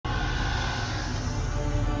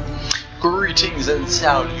Greetings and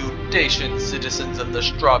salutations, citizens of the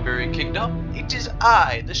Strawberry Kingdom. It is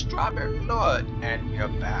I, the Strawberry Lord, and we're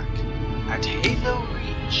back at Halo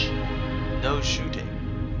Reach. No shooting.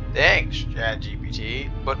 Thanks,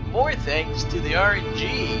 ChatGPT, but more thanks to the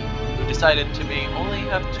RNG, who decided to only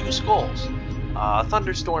have 2 skulls.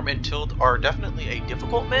 Thunderstorm and Tilt are definitely a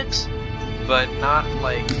difficult mix, but not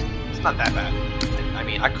like, it's not that bad. I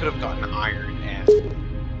mean, I could have gotten Iron and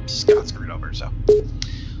just got screwed over, so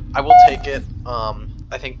I will take it.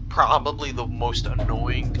 I think probably the most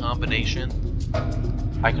annoying combination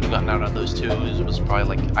I could have gotten out of those two was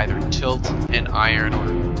probably like either Tilt and Iron or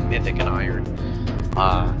Mythic and Iron.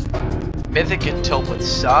 Mythic and Tilt would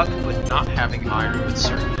suck, but not having Iron would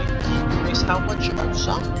certainly decrease how much it would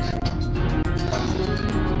suck.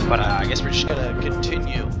 But I guess we're just gonna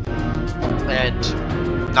continue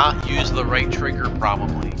and not use the right trigger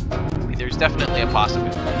probably. I mean, there's definitely a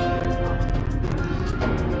possibility.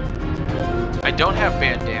 I don't have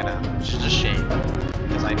bandana, which is a shame,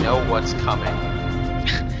 because I know what's coming,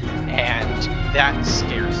 and that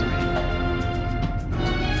scares me.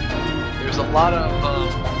 There's a lot of,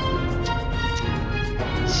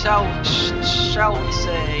 shall we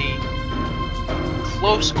say,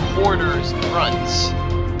 close quarters grunts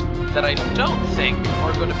that I don't think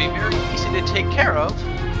are going to be very easy to take care of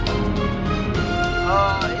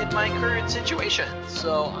in my current situation.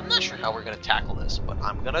 So I'm not sure how we're going to tackle this, but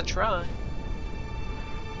I'm going to try.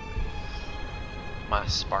 My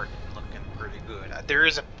Spartan looking pretty good. There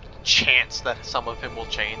is a chance that some of him will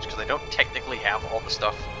change because I don't technically have all the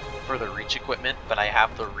stuff for the Reach equipment, but I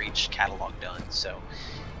have the Reach catalog done, so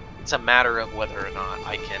it's a matter of whether or not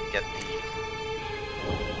I can get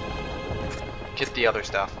the other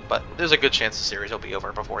stuff. But there's a good chance the series will be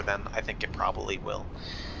over before then. I think it probably will.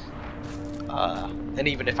 And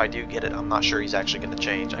even if I do get it, I'm not sure he's actually going to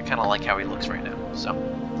change. I kind of like how he looks right now, so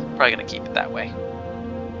probably going to keep it that way.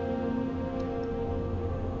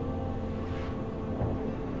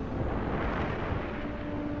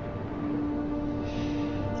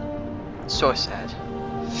 So sad.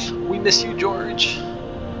 We miss you, George.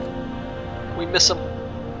 We miss him.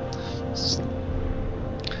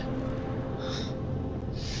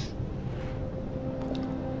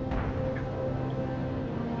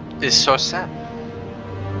 It's so sad.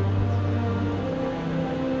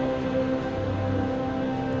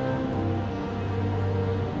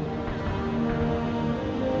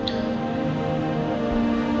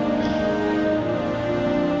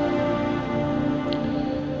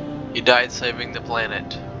 You died saving the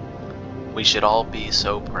planet. We should all be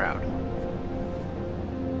so proud.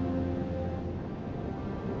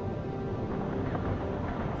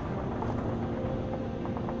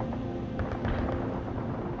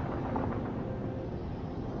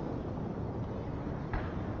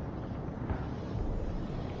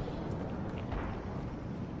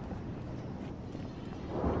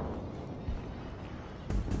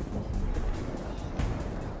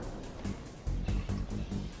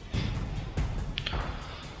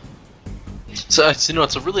 So it's, you know,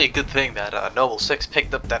 it's a really good thing that Noble 6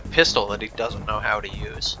 picked up that pistol that he doesn't know how to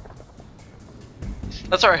use.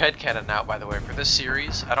 That's our headcanon now, by the way, for this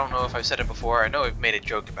series. I don't know if I've said it before. I know I've made a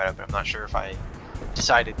joke about it, but I'm not sure if I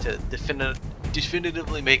decided to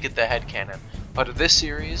definitively make it the headcanon. But of this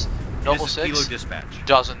series, Noble 6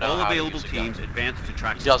 doesn't know how to use a gun.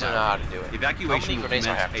 He doesn't know how to do it. How many grenades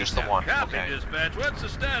I have? Just the one. Okay. Dispatch, what's the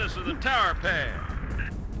status of the tower pad?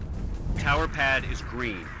 Tower pad is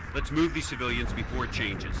green. Let's move these civilians before it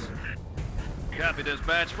changes. Copy,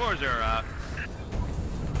 dispatch. 4-0 out.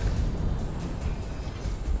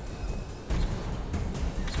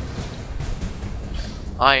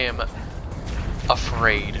 I am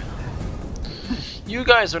afraid. You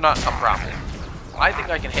guys are not a problem. I think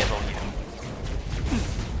I can handle you.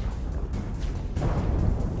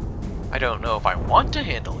 I don't know if I want to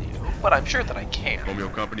handle you, but I'm sure that I can. Romeo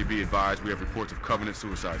Company, be advised, we have reports of Covenant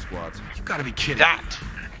suicide squads. You gotta be kidding.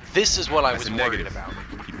 This is what I was worried about.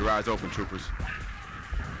 Keep your eyes open, troopers.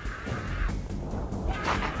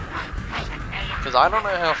 Because I don't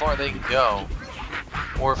know how far they can go,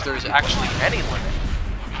 or if there's actually any limit.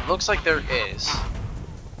 It looks like there is.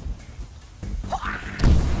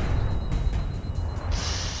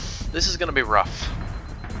 This is going to be rough.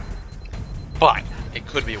 But it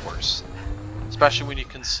could be worse. Especially when you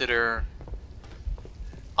consider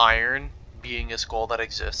Iron being a skull that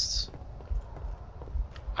exists.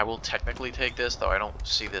 I will technically take this, though I don't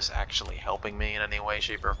see this actually helping me in any way,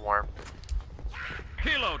 shape, or form.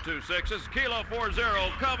 Kilo 2-6, this is Kilo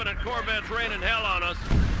 4-0. Covenant Corvettes raining hell on us.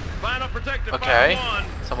 Final protective okay, fire 1.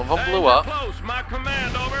 some of them blew up. Close, my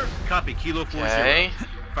command, over. Copy, Kilo 4-0. Okay.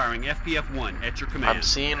 Firing FPF-1 at your command. I'm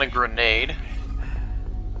seeing a grenade.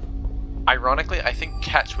 Ironically, I think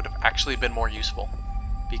catch would have actually been more useful.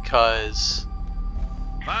 Because...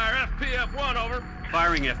 Fire FPF-1 over.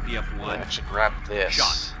 Firing I'll FPF-1. actually grab this.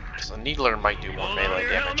 Shot. Because the needler might do more Hold on melee to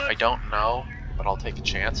your damage. helmet. I don't know, but I'll take a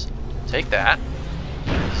chance. Take that.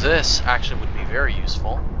 This actually would be very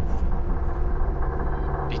useful.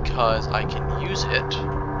 Because I can use it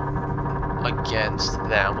against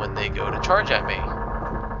them when they go to charge at me.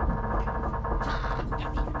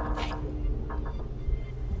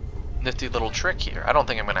 Nifty little trick here. I don't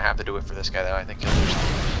think I'm going to have to do it for this guy though. I think he'll do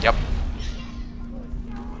something. Yep.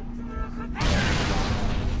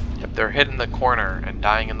 Yep, they're hitting the corner and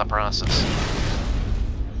dying in the process.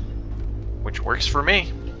 Which works for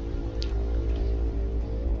me.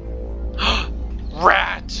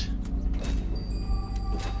 Rat!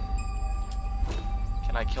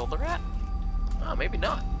 Can I kill the rat? Maybe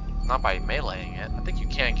not. Not by meleeing it. I think you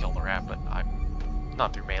can kill the rat, but I'm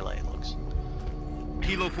not through melee, it looks.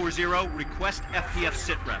 Kilo 40, request FPF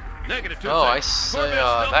sitrep. Negative 2. Oh, I say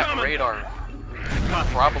that radar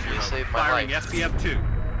probably saved my Firing life.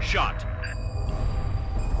 FPF-2. Shot.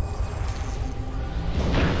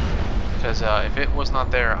 Because if it was not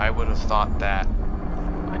there, I would have thought that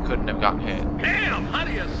I couldn't have gotten hit. Damn, how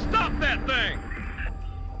do you stop that thing?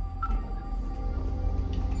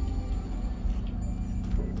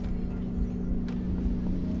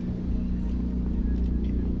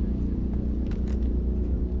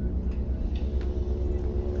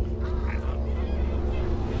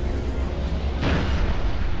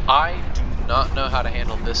 I do not know how to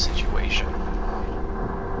handle this situation.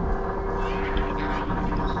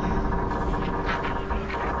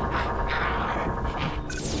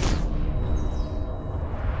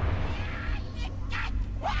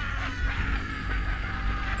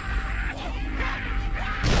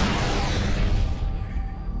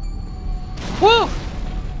 Woo!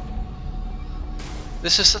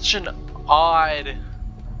 This is such an odd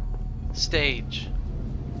stage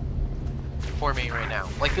for me right now.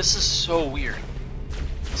 Like, this is so weird.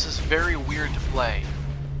 This is very weird to play.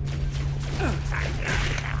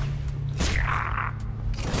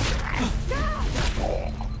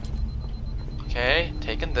 Okay,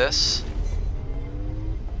 taking this.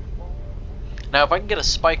 Now, if I can get a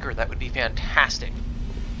spiker, that would be fantastic.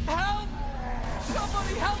 Help!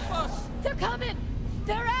 Somebody help us! They're coming!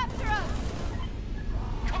 They're after us!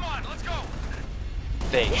 Come on, let's go.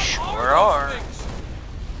 They sure are.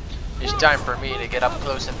 It's time for me to get up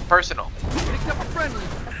close and personal. Picked up a friendly.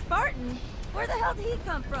 A Spartan? Where the hell did he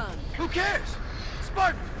come from? Who cares?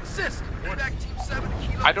 Spartan, assist. Back team 7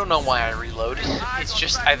 kilo. I don't know why I reloaded. It's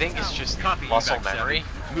just, I think it's just Copy, muscle evac 7. memory.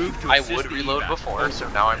 Move to I assist would the reload evac. before, so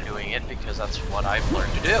now I'm doing it because that's what I've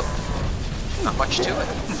learned to do. Not much to it.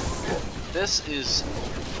 This is...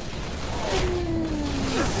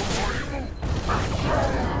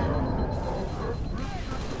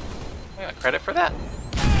 I got credit for that.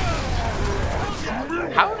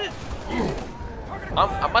 How did...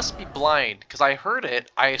 I must be blind, because I heard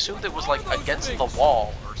it. I assumed it was like against the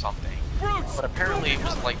wall or something. But apparently it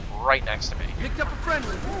was like right next to me. Picked up a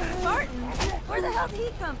friendly. Spartan? Where the hell did he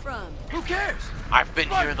come from? Who cares? I've been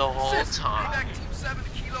here the whole time. Back team 7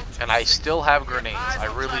 kilo. And I still have grenades. I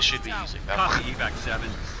really should be using them. Copy, evac 7.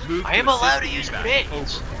 Move I to am allowed to assist use the evac.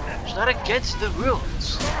 grenades. Over. It's not against the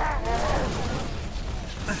rules.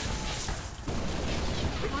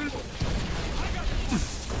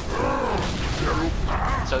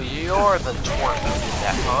 So you're the twerp who did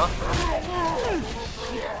that, huh?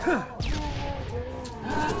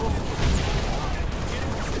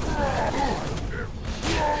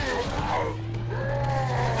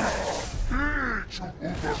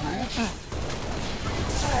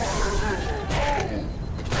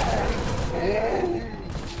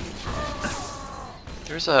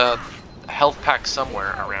 There's a health pack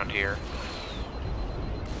somewhere around here.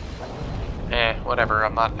 Whatever,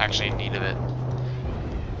 I'm not actually in need of it.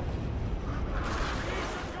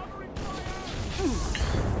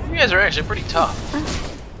 You guys are actually pretty tough.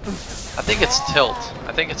 I think it's tilt.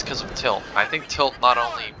 I think it's because of tilt. I think tilt not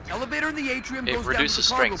only... Elevator in the atrium It goes reduces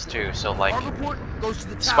down to the cargo strength port. too, so like... Cargo port goes to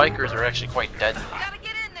the tower. Spikers are actually quite deadly. Gotta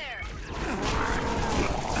get in there!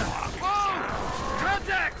 Whoa!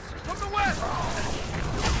 Contacts from the west.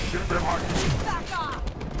 Back off!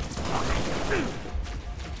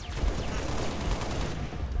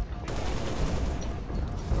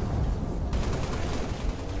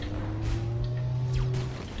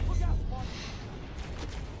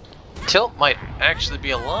 Tilt might actually be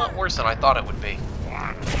a lot worse than I thought it would be.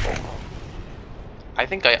 I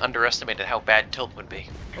think I underestimated how bad tilt would be.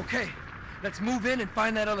 Okay, let's move in and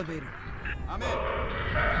find that elevator. I'm in.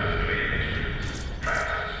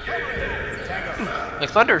 The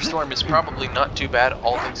thunderstorm is probably not too bad,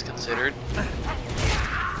 all things considered.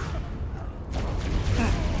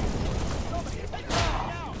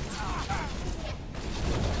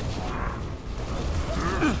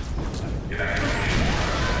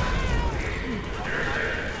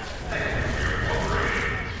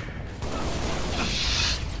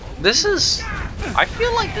 I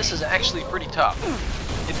feel like this is actually pretty tough.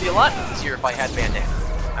 It'd be a lot easier if I had bandana.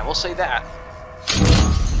 I will say that.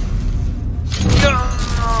 No!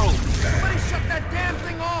 Somebody shut that damn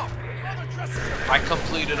thing off! I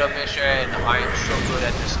completed a mission. I am so good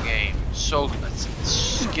at this game. So good.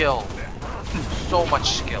 Skill. So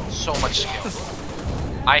much skill. So much skill.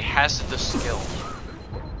 I has the skill.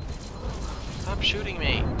 Stop shooting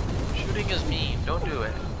me. Shooting is mean. Don't do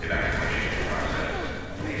it.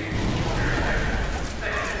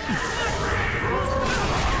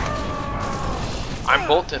 I'm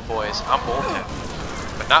bolted, boys. I'm bolted.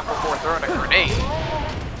 But not before throwing a grenade.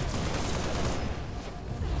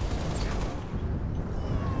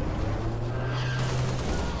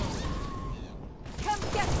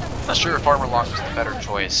 Not sure if armor lock was the better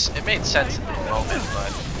choice. It made sense in the moment,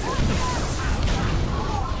 but...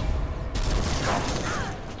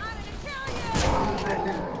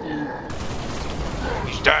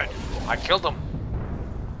 He's dead. I killed him.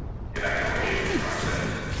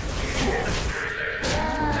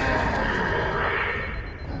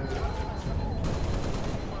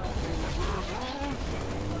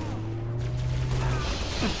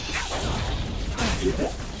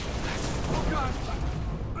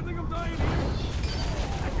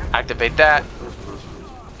 Activate that.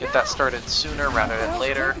 Get that started sooner rather than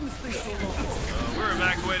later. We're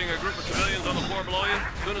evacuating a group of civilians on the floor below you.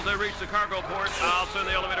 As soon as they reach the cargo port, I'll send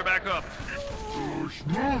the elevator back up.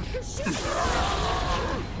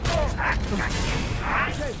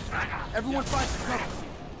 Okay, everyone find some cover.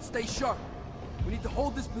 Stay sharp. We need to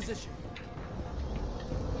hold this position.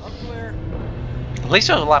 I'm clear. At least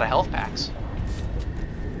there's a lot of health packs.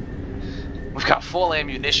 We've got full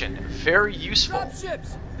ammunition. Very useful. Drop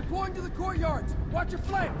ships! Deploying to the courtyards! Watch your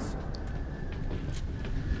flanks!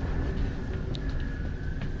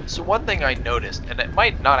 So one thing I noticed, and it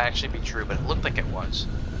might not actually be true, but it looked like it was.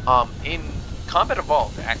 In Combat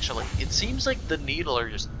Evolved, actually, it seems like the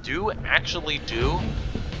Needlers do actually do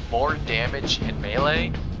more damage in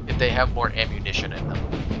melee if they have more ammunition in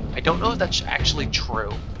them. I don't know if that's actually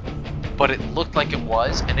true, but it looked like it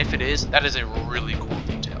was, and if it is, that is a really cool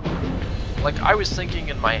detail. Like, I was thinking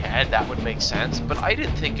in my head that would make sense, but I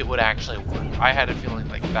didn't think it would actually work. I had a feeling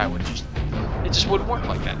like that would just... It just wouldn't work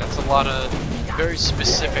like that. That's a lot of very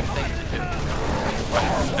specific thing to do. But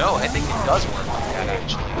no, I think it does work like that,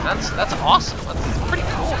 actually. That's awesome. That's pretty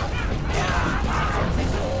cool.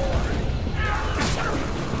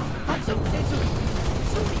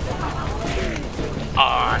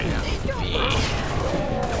 I am me.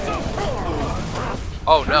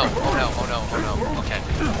 Oh no, oh no, oh no, oh no. Okay.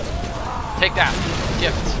 Take that,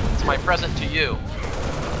 gift. It's my present to you.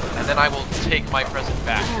 And then I will take my present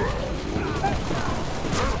back.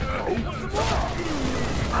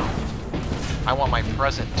 I want my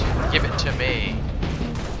present. Give it to me.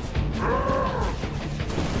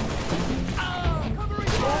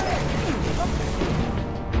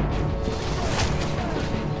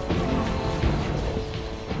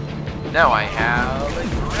 Now I have a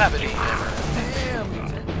gravity hammer. Damn!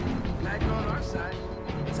 Glad you're on our side.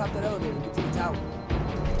 Let's hop that elevator and get to the tower.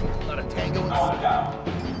 Not a tango inside.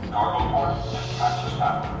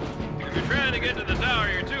 If you're trying to get to the tower,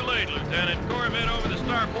 you're too late, Lieutenant. Corvette over the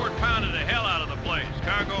starport pounded the hell out of the place.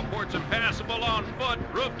 Cargo port's impassable on foot,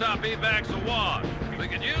 rooftop evac's a wash. We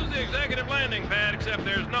could use the executive landing pad, except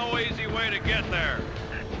there's no easy way to get there.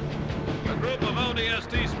 A group of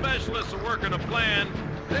ODST specialists are working a plan.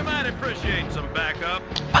 They might appreciate some backup.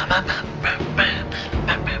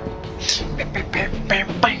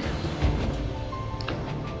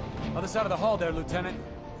 Other side of the hall there, Lieutenant.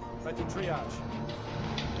 Right to triage.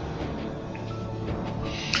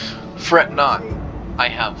 Fret not. I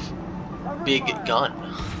have big gun.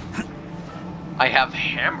 I have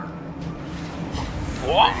hammer.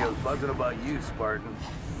 Radio's buzzing about you, Spartan.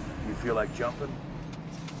 You feel like jumping?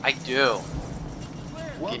 I do.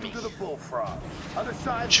 Welcome to the Bullfrog. Other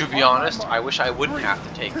side. To be honest, I wish I wouldn't have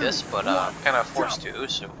to take this, but I'm kind of forced to,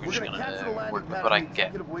 so we're just gonna work with what I can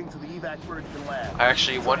get. I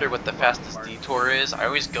actually wonder what the fastest detour is. I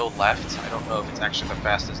always go left. I don't know if it's actually the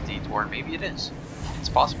fastest detour. Maybe it is. It's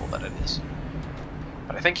possible that it is.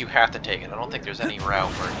 But I think you have to take it. I don't think there's any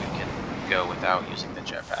route where you can go without using the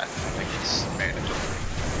jetpack. I think it's mandatory.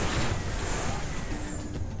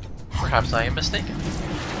 Perhaps I am mistaken.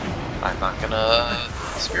 I'm not gonna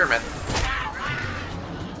experiment.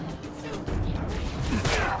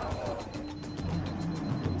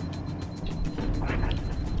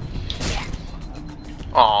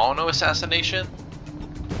 Oh, no assassination?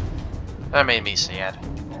 That made me sad.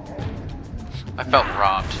 I felt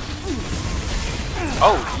robbed.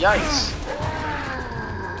 Oh, yikes!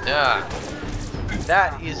 Yeah.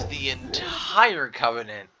 That is the entire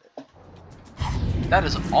Covenant. That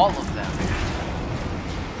is all of them.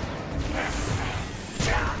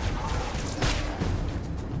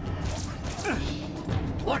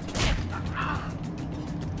 What?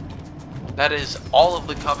 That is all of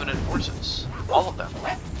the Covenant forces. All of them.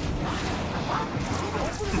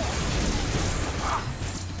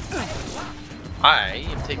 I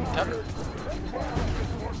am taking cover.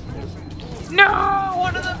 No!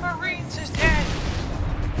 One of the Marines is dead!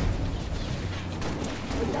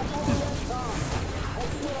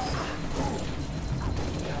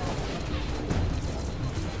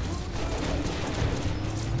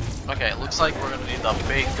 Okay, it looks like we're gonna need the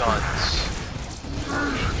big guns.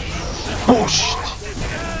 Booshed!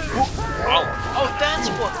 Oh, that's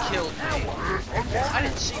what killed me! I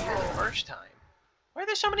didn't see you the first time. Why are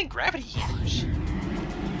there so many gravity hammers?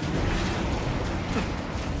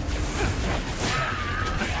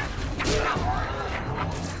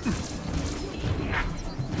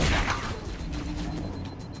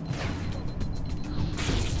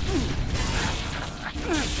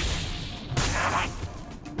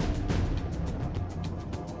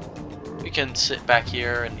 We can sit back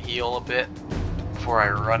here and heal a bit before I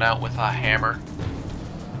run out with a hammer.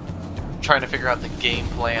 I'm trying to figure out the game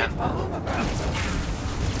plan.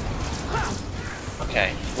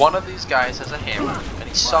 Okay, one of these guys has a hammer, and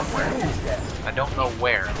he's somewhere. I don't know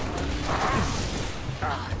where.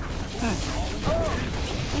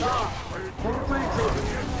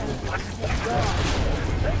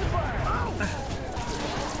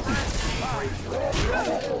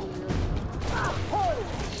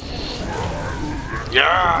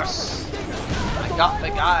 Yes! I got the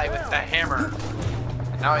guy with the hammer.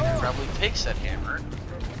 And now I can probably take said hammer.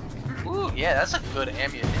 Ooh, yeah, that's a good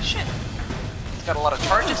ammunition. It's got a lot of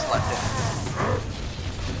charges left in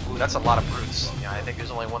it. Ooh, that's a lot of brutes. Yeah, I think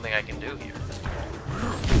there's only one thing I can do here.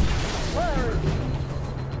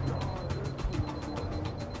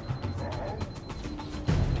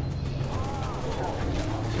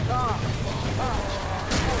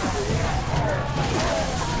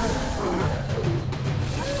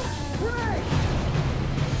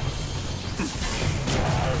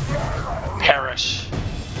 Perish.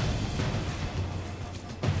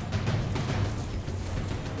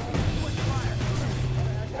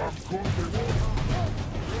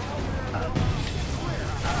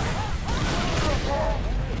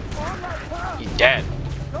 He's dead.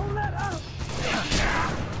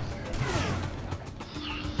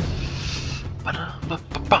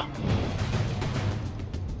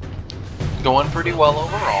 Going pretty well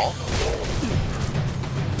overall.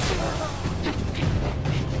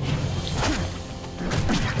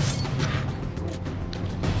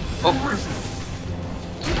 Oh.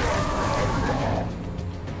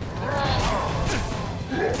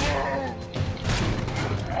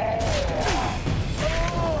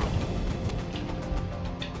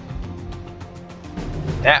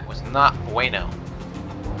 That was not bueno.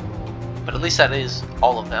 But at least that is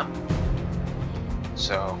all of them.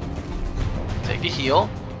 So, take a heal.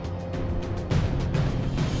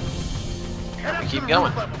 And we keep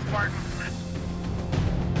going.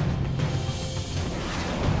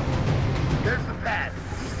 There's the pad.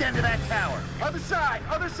 Stand to that tower. Other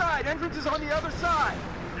side. Entrance is on the other side.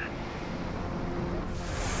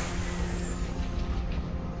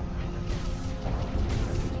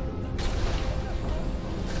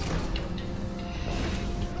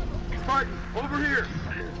 Spartan, over here.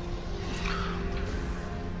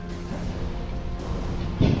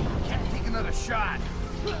 Can't take another shot.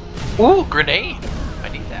 Ooh, grenade! I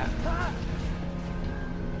need that.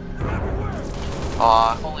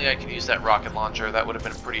 If only I could use that rocket launcher, that would have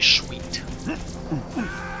been pretty sweet.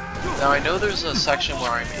 Now I know there's a section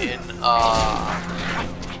where I'm in a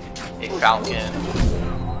Falcon.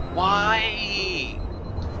 Why?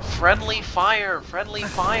 Friendly fire! Friendly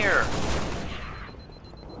fire!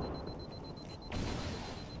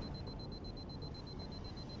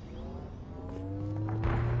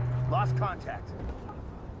 Lost contact.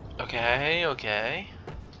 Okay, okay.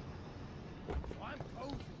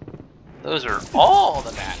 Those are all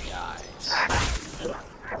the bad guys.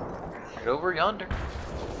 Right over yonder.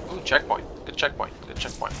 Ooh, checkpoint. Good checkpoint. Good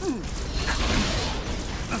checkpoint.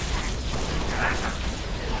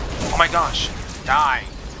 Oh my gosh. Die.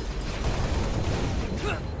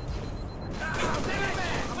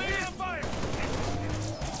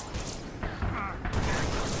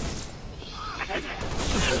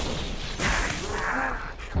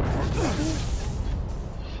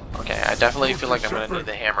 definitely feel like I'm gonna need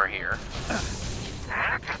the hammer here.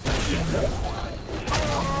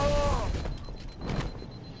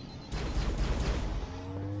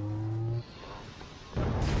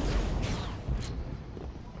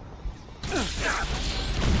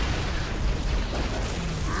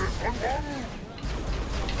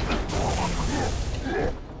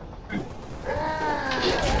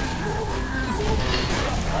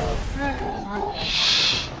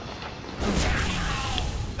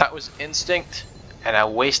 That was instinct and a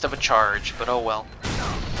waste of a charge, but oh well.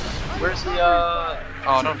 Where's the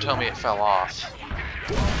oh, don't tell me it fell off.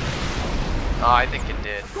 Oh, I think it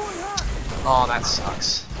did. Oh, that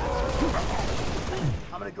sucks.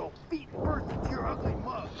 I'm gonna go feet first into your ugly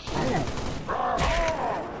mug.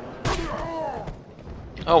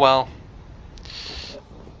 Oh well.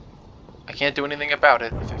 I can't do anything about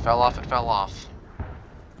it. If it fell off, it fell off.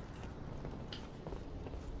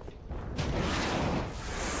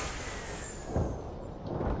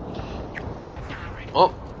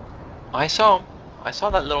 Oh, I saw him. I saw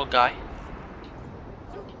that little guy.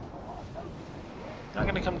 Not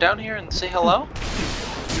gonna come down here and say hello?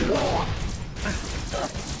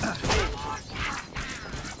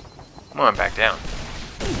 Come on, back down.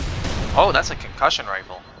 Oh, that's a concussion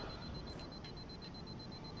rifle.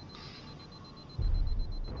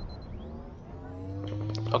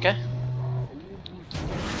 Okay.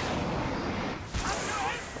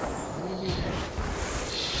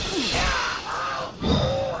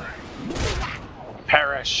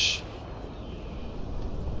 Perish.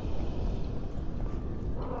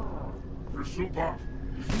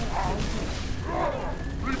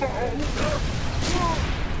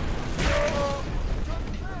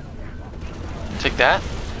 Take that.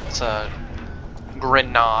 It's a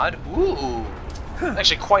grenade. Ooh.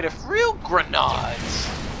 Actually, quite a real grenades.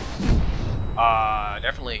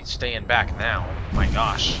 Definitely staying back now. My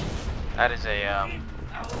gosh. That is a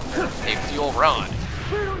fuel rod.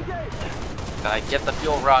 Did I get the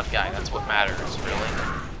fuel rod guy? That's what matters, really.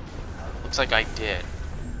 Looks like I did.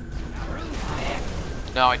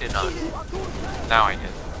 No, I did not. Now I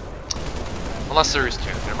did. Unless there is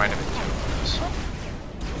two. There might have been two of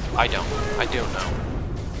those. I don't. I do know.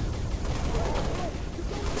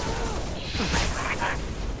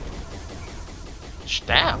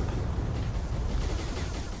 Stab.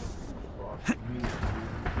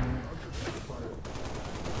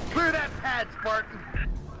 Clear that pad, Spartan.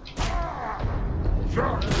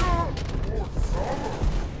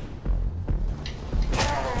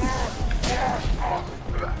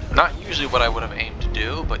 Not usually what I would have aimed to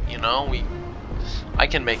do, but you know, I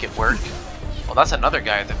can make it work. Well, that's another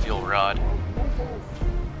guy at the fuel rod.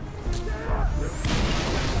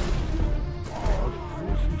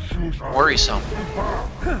 Worrisome.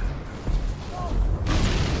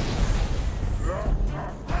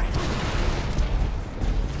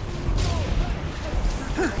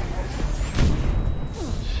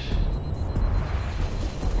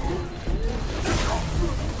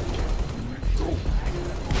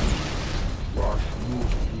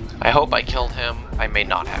 I hope I killed him. I may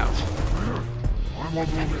not have.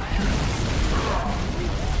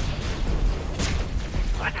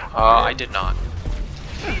 I did not.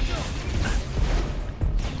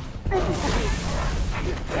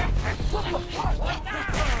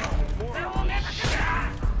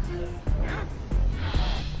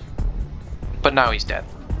 But now he's dead.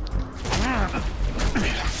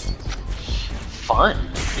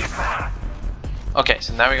 Fun. Okay,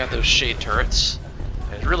 so now we got those shade turrets.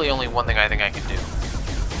 There's really only one thing I think I can do.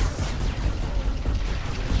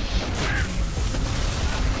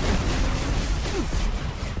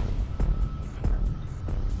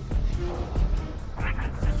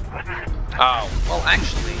 Oh, well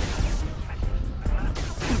actually...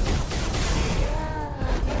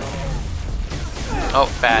 Oh,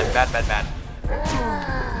 bad.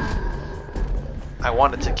 I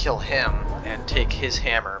wanted to kill him and take his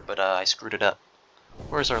hammer, but I screwed it up.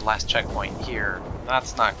 Where's our last checkpoint? Here.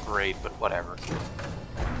 That's not great, but whatever.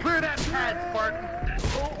 Clear that pad, Spartan.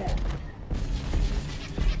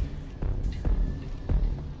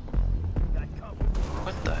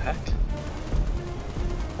 What the heck?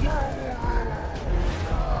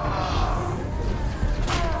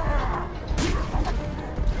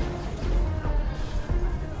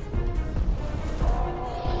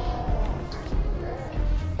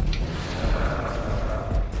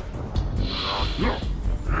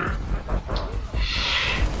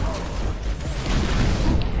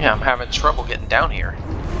 Yeah, I'm having trouble getting down here.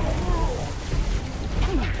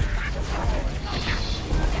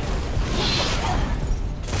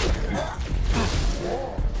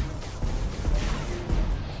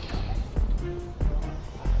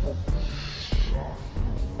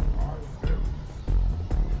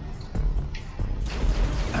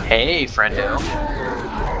 Hey, friendo.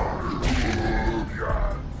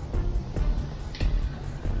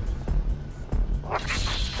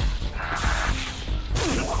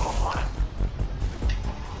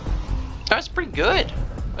 That's pretty good.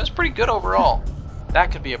 That's pretty good overall.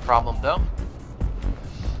 That could be a problem, though.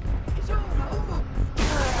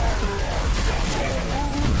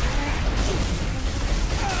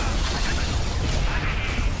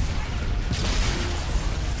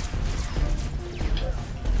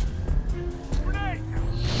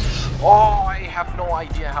 Oh, I have no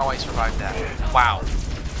idea how I survived that. Wow.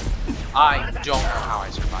 I don't know how I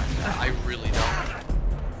survived that. I really don't.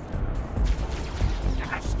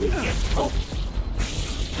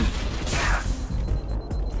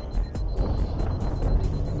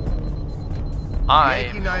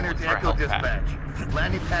 Yankee Niner to Echo Dispatch.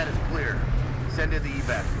 Landing pad is clear. Send in the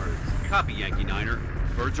evac birds. Copy, Yankee Niner.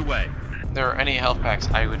 Birds away. If there are any health packs,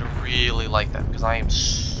 I would really like that because I am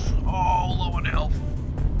so low on health.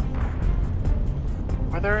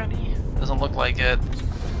 Are there any? Doesn't look like it.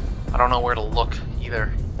 I don't know where to look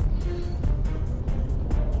either.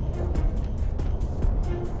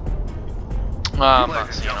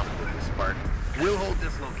 We'll hold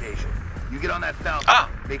this location. You get on that Falcon. Ah!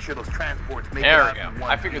 Make sure those transports make it There out we go. in one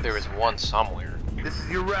I figured there was piece. one somewhere. This is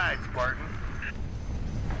your ride, Spartan.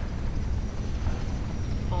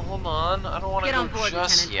 Oh, hold on. I don't want to Get on go board,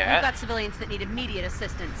 just Lieutenant. yet. We've got civilians that need immediate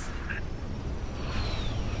assistance.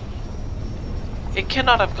 It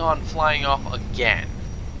cannot have gone flying off again.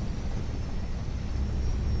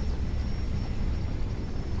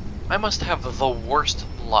 I must have the worst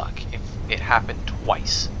luck if it happened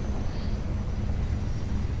twice.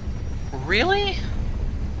 Really?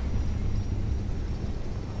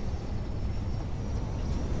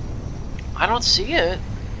 I don't see it.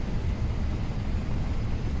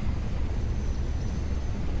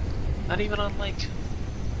 Not even on, like,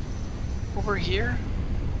 over here?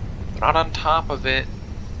 Not on top of it.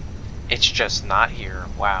 It's just not here.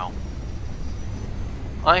 Wow.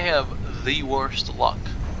 I have the worst luck.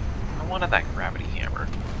 I wanted that gravity hammer.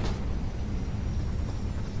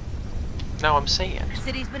 Now I'm saying. The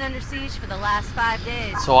city's been under siege for the last 5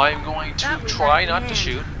 days. So I'm going to Thought we try had not it to in,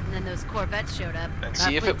 shoot and then those Corvettes showed up. and Our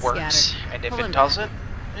see if it fleet works. scattered. And if Pulling it back. doesn't,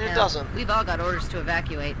 it Hell, doesn't. We've all got orders to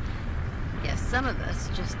evacuate. Guess some of us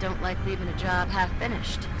just don't like leaving a job half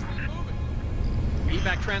finished.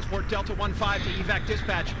 Evac transport Delta 1-5 to evac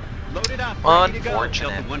dispatch. Load it up. Ready to go.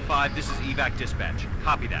 Unfortunate. Delta 1-5, this is evac dispatch.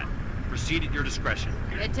 Copy that. Proceed at your discretion.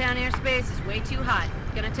 Midtown airspace is way too hot.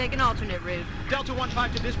 Gonna take an alternate route. Delta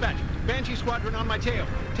 1-5 to dispatch. Banshee squadron on my tail.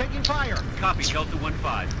 Taking fire. Copy, Delta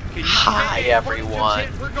 1-5. Can you... Hi, Hey, everyone. hit.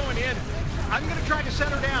 We're going in. I'm gonna try to set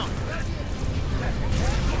her down.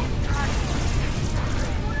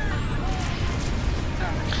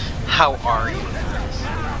 How are you?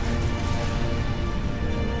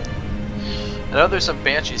 I know there's some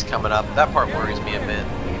Banshees coming up. That part worries me a bit.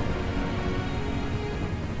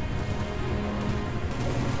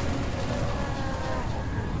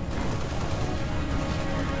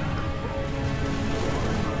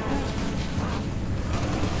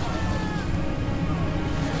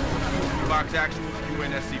 Fox Actual,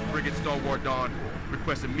 UNSC Frigate Stalwart Dawn.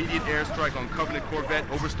 Request immediate airstrike on Covenant Corvette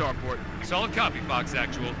over Starport. Solid copy, Fox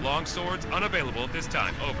Actual. Long swords unavailable at this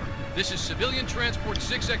time. Over. This is Civilian Transport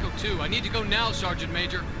 6 Echo 2. I need to go now, Sergeant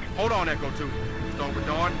Major. Hold on, Echo 2. Stalwart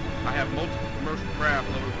Dawn, I have multiple commercial craft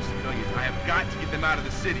loaded with civilians. I have got to get them out of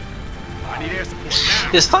the city. I need air support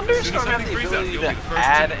now. Does As soon as Thunderstorm have something the frees up, ability you'll to be the first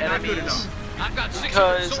add to- Not good enemies? enough. I've got 600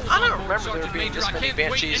 Because souls I don't on board, remember there Sergeant being Major. this I many can't wait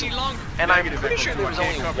Banshees, any longer. and I'm Negative, pretty Echo sure 2. there was I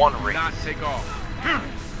only can't cover one you. Do race. not take off.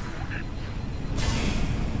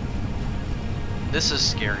 This is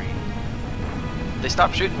scary. They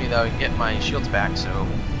stopped shooting me though and get my shields back, so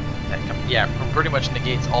that yeah, pretty much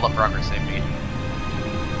negates all the progress they've made.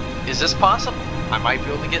 Is this possible? I might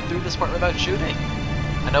be able to get through this part without shooting.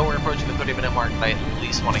 I know we're approaching the 30-minute mark, but I at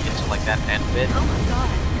least want to get to like that end bit. Oh my god.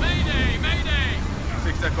 Mayday! Mayday!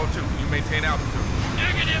 6 Echo 2, you maintain altitude.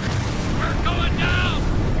 Negative! We're going down!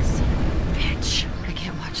 This son of a bitch. I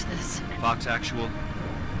can't watch this. Fox Actual,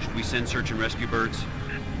 should we send search and rescue birds?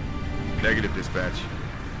 Negative, dispatch.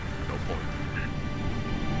 No point.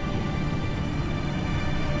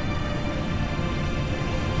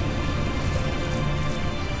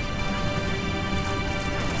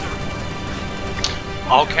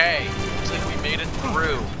 Okay, looks like we made it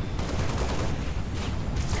through.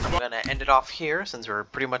 I'm gonna end it off here since we're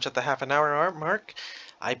pretty much at the half an hour mark.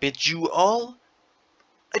 I bid you all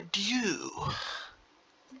adieu.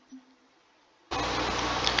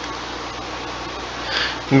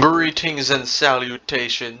 Greetings and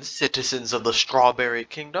salutations, citizens of the Strawberry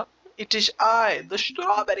Kingdom. It is I, the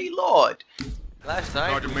Strawberry Lord. Last night,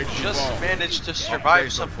 Sergeant we Major just Duvall. managed to Off survive the day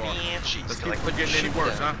so some far. banshees. Let's Like, keep couldn't getting any shoot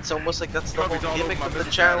worse, them. huh? It's almost like that's the Coverage whole all over gimmick my of the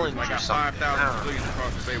missile challenge batteries. I or got something. 5,000 civilians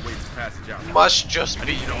across the bay waiting for passage out. Must just I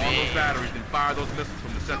be need you to arm those me. batteries and fire those missiles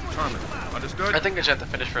from the central terminal. Understood? I think I should have to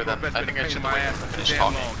finish for them. I think I should wait to finish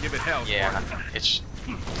talking. Give it hell, Yeah, Spartan. it's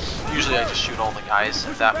usually I just shoot all the guys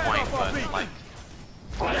at that point, but like,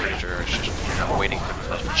 I'm sure it's just I'm waiting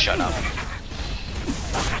for them to shut up.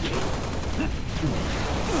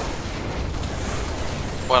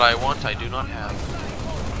 What I want, I do not have.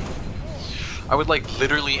 I would like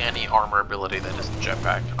literally any armor ability that isn't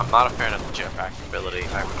jetpack. I'm not a fan of the jetpack ability.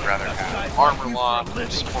 I would rather have armor lock, or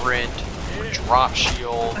sprint, or drop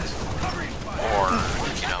shield, or,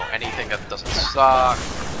 you know, anything that doesn't suck.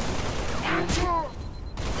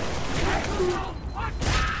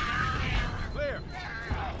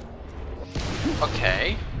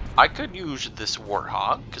 Okay, I could use this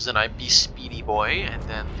Warthog, because then I'd be Speedy Boy, and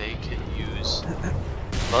then they could use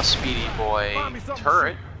the Speedy Boy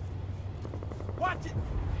turret. Watch it.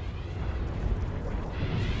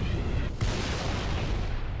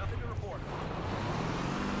 Nothing to report.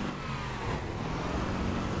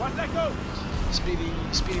 Watch that go. Speedy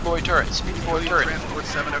Boy turret, Speedy Boy turret. Transport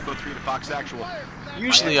 7 Echo 3 to Fox Actual.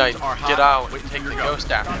 Usually I get out and take the ghost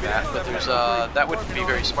after that, but there's that wouldn't be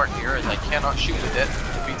very smart here, as I cannot shoot with it. It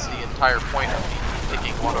defeats the entire point of me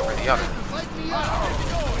picking one over the other.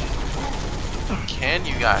 Can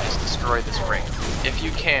you guys destroy this ring? If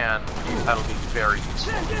you can, that'll be very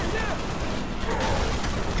useful.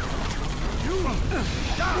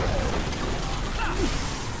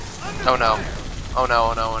 Oh no. Oh no,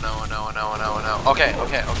 oh no, oh no, oh no, oh no, oh no, oh no. Okay,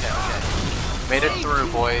 okay, okay, okay. Made it through,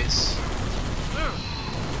 boys.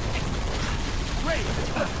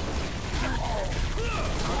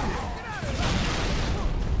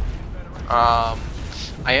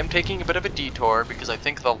 I am taking a bit of a detour because I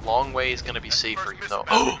think the long way is going to be safer, even though...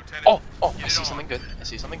 Oh, I see something good. I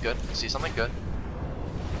see something good. I see something good.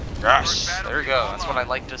 Yes, there we go. That's what I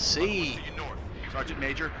like to see. Sergeant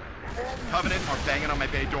Major, Covenant are banging on my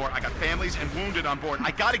bay door. I got families and wounded on board.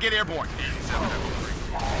 I gotta get airborne.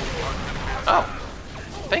 Oh,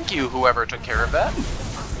 thank you, whoever took care of that.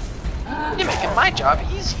 You're making my job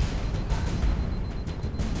easy.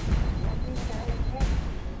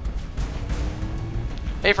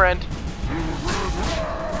 Hey, friend.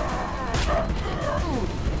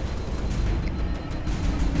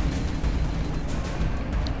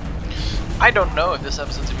 I don't know if this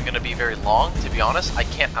episode's even going to be very long, to be honest. I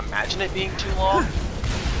can't imagine it being too long.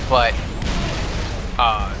 But, you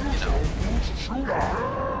know.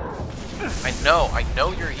 I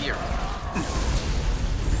know you're here.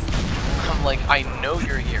 I'm like, I know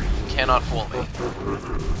you're here. You cannot fool me.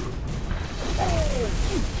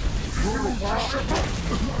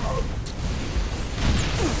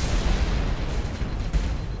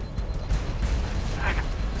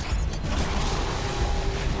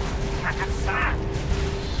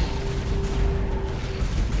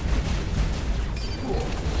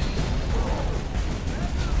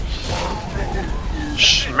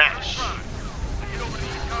 Smash! Get over to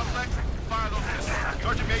the complex and fire those missiles.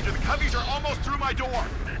 Sergeant Major, the Coveys are almost through my door.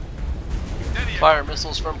 Fire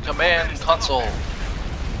missiles from command console.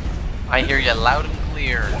 I hear you loud and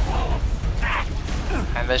clear.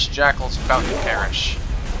 And this Jackal's about to perish.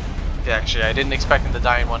 Actually, I didn't expect him to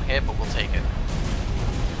die in one hit, but we'll take it.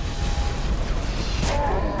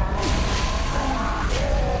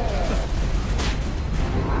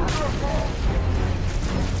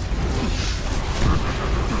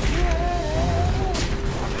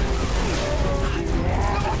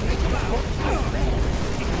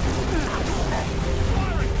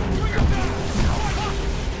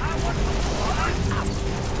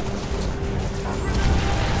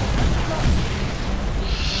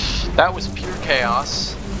 That was pure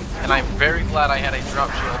chaos, and I'm very glad I had a drop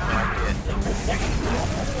shield when I did.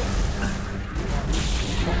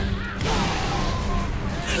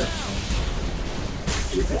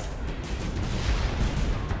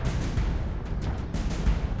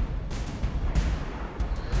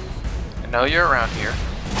 I know you're around here.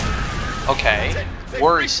 Okay,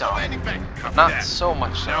 worrisome. Not so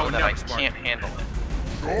much so that I can't handle it.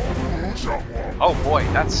 Oh boy,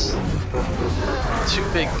 that's two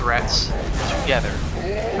big threats together.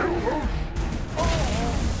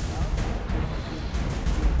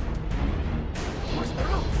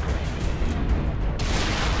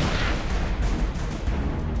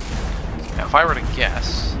 Now, if I were to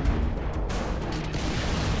guess,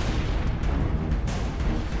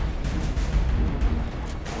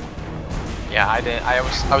 yeah,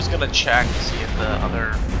 I was gonna check to see if the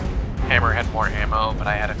other hammer had more ammo, but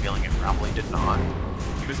I had a feeling it probably did not.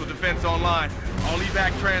 Missile defense online. All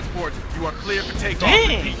evac transports, you are clear for takeoff.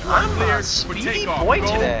 Dang, Repeat, you are I'm clear a for speedy takeoff. boy Go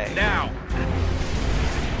today. now.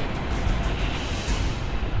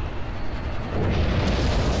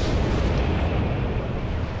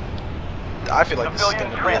 I feel like this is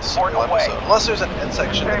going to be a slow episode. Unless there's an end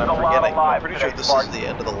section that I'm forgetting. I'm pretty sure this is the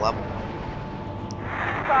end of the level.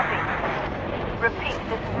 Copy. Repeat,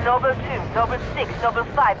 this is Noble 2, Noble 6, Noble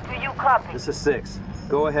 5. Do you copy? This is 6.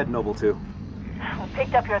 Go ahead, Noble 2. We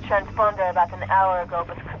picked up your transponder about an hour ago,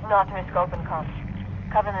 but could not risk open comms.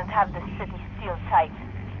 Covenant have the city sealed tight.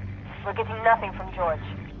 We're getting nothing from George.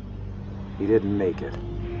 He didn't make it.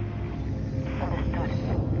 Understood.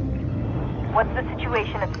 What's the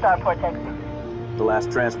situation at Starport exit? The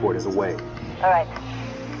last transport is away. All right.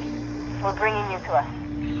 We're bringing you to us.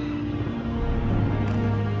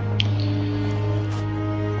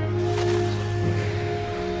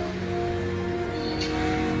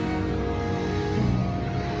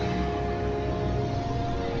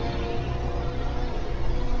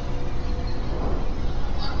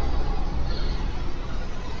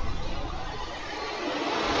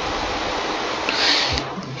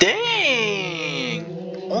 Dang!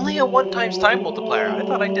 Only a 1 times time multiplier. I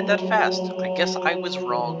thought I did that fast. I guess I was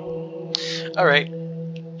wrong. Alright.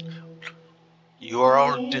 You are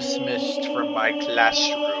all dismissed from my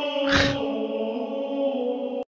classroom.